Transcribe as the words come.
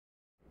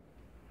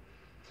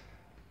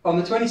On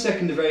the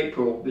 22nd of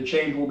April, the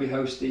Chamber will be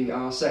hosting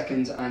our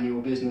second annual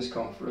business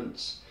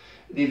conference.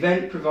 The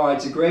event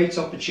provides a great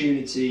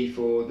opportunity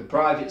for the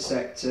private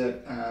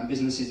sector and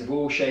businesses of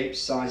all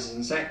shapes, sizes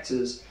and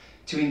sectors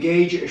to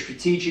engage at a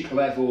strategic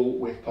level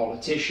with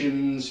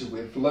politicians,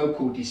 with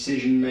local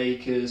decision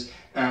makers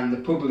and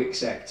the public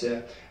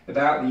sector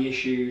about the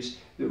issues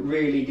that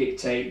really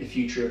dictate the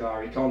future of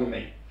our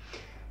economy.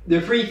 There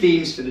are three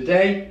themes for the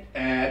day.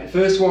 The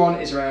first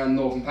one is around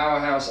Northern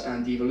Powerhouse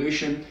and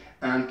devolution,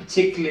 and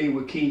particularly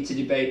we're keen to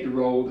debate the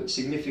role that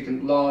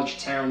significant large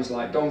towns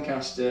like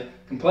Doncaster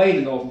can play in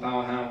the Northern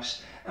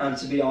Powerhouse, and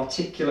to be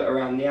articulate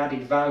around the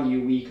added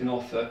value we can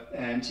offer to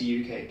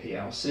UK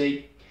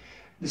PLC.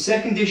 The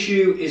second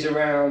issue is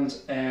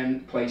around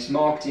place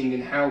marketing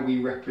and how we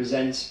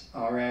represent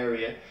our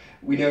area.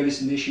 We know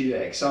this is an issue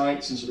that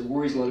excites and sort of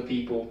worries a lot of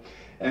people,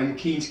 and we're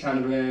keen to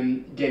kind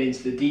of get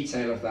into the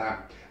detail of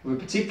that, with a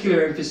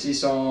particular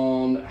emphasis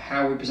on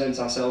how we present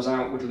ourselves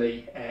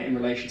outwardly in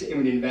relation to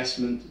inward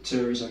investment,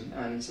 tourism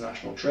and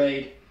international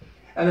trade.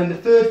 And then the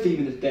third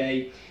theme of the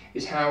day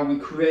is how we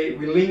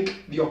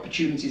link the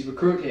opportunities we're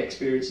currently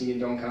experiencing in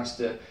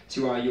Doncaster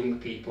to our young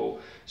people.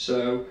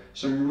 So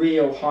some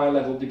real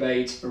high-level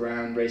debate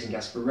around raising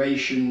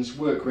aspirations,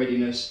 work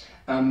readiness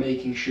and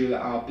making sure that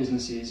our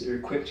businesses are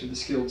equipped with the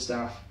skilled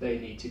staff they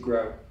need to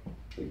grow.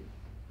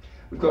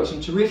 We've got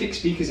some terrific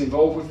speakers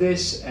involved with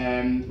this,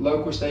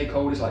 local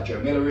stakeholders like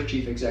Joe Miller,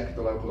 Chief Executive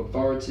of the local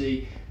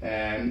authority,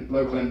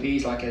 local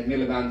MPs like Ed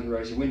Miliband and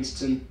Rosie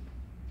Winterton,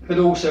 but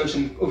also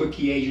some other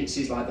key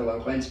agencies like the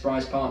Local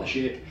Enterprise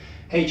Partnership,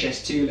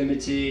 HS2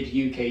 Limited,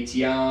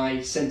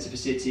 UKTI, Centre for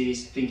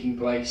Cities, Thinking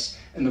Place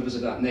and others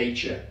of that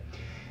nature.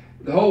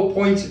 The whole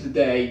point of the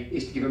day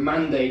is to give a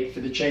mandate for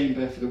the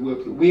Chamber for the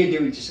work that we're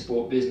doing to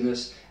support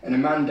business, and a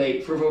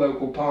mandate for other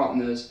local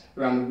partners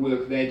around the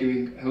work they're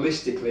doing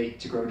holistically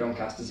to grow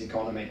Doncaster's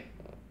economy.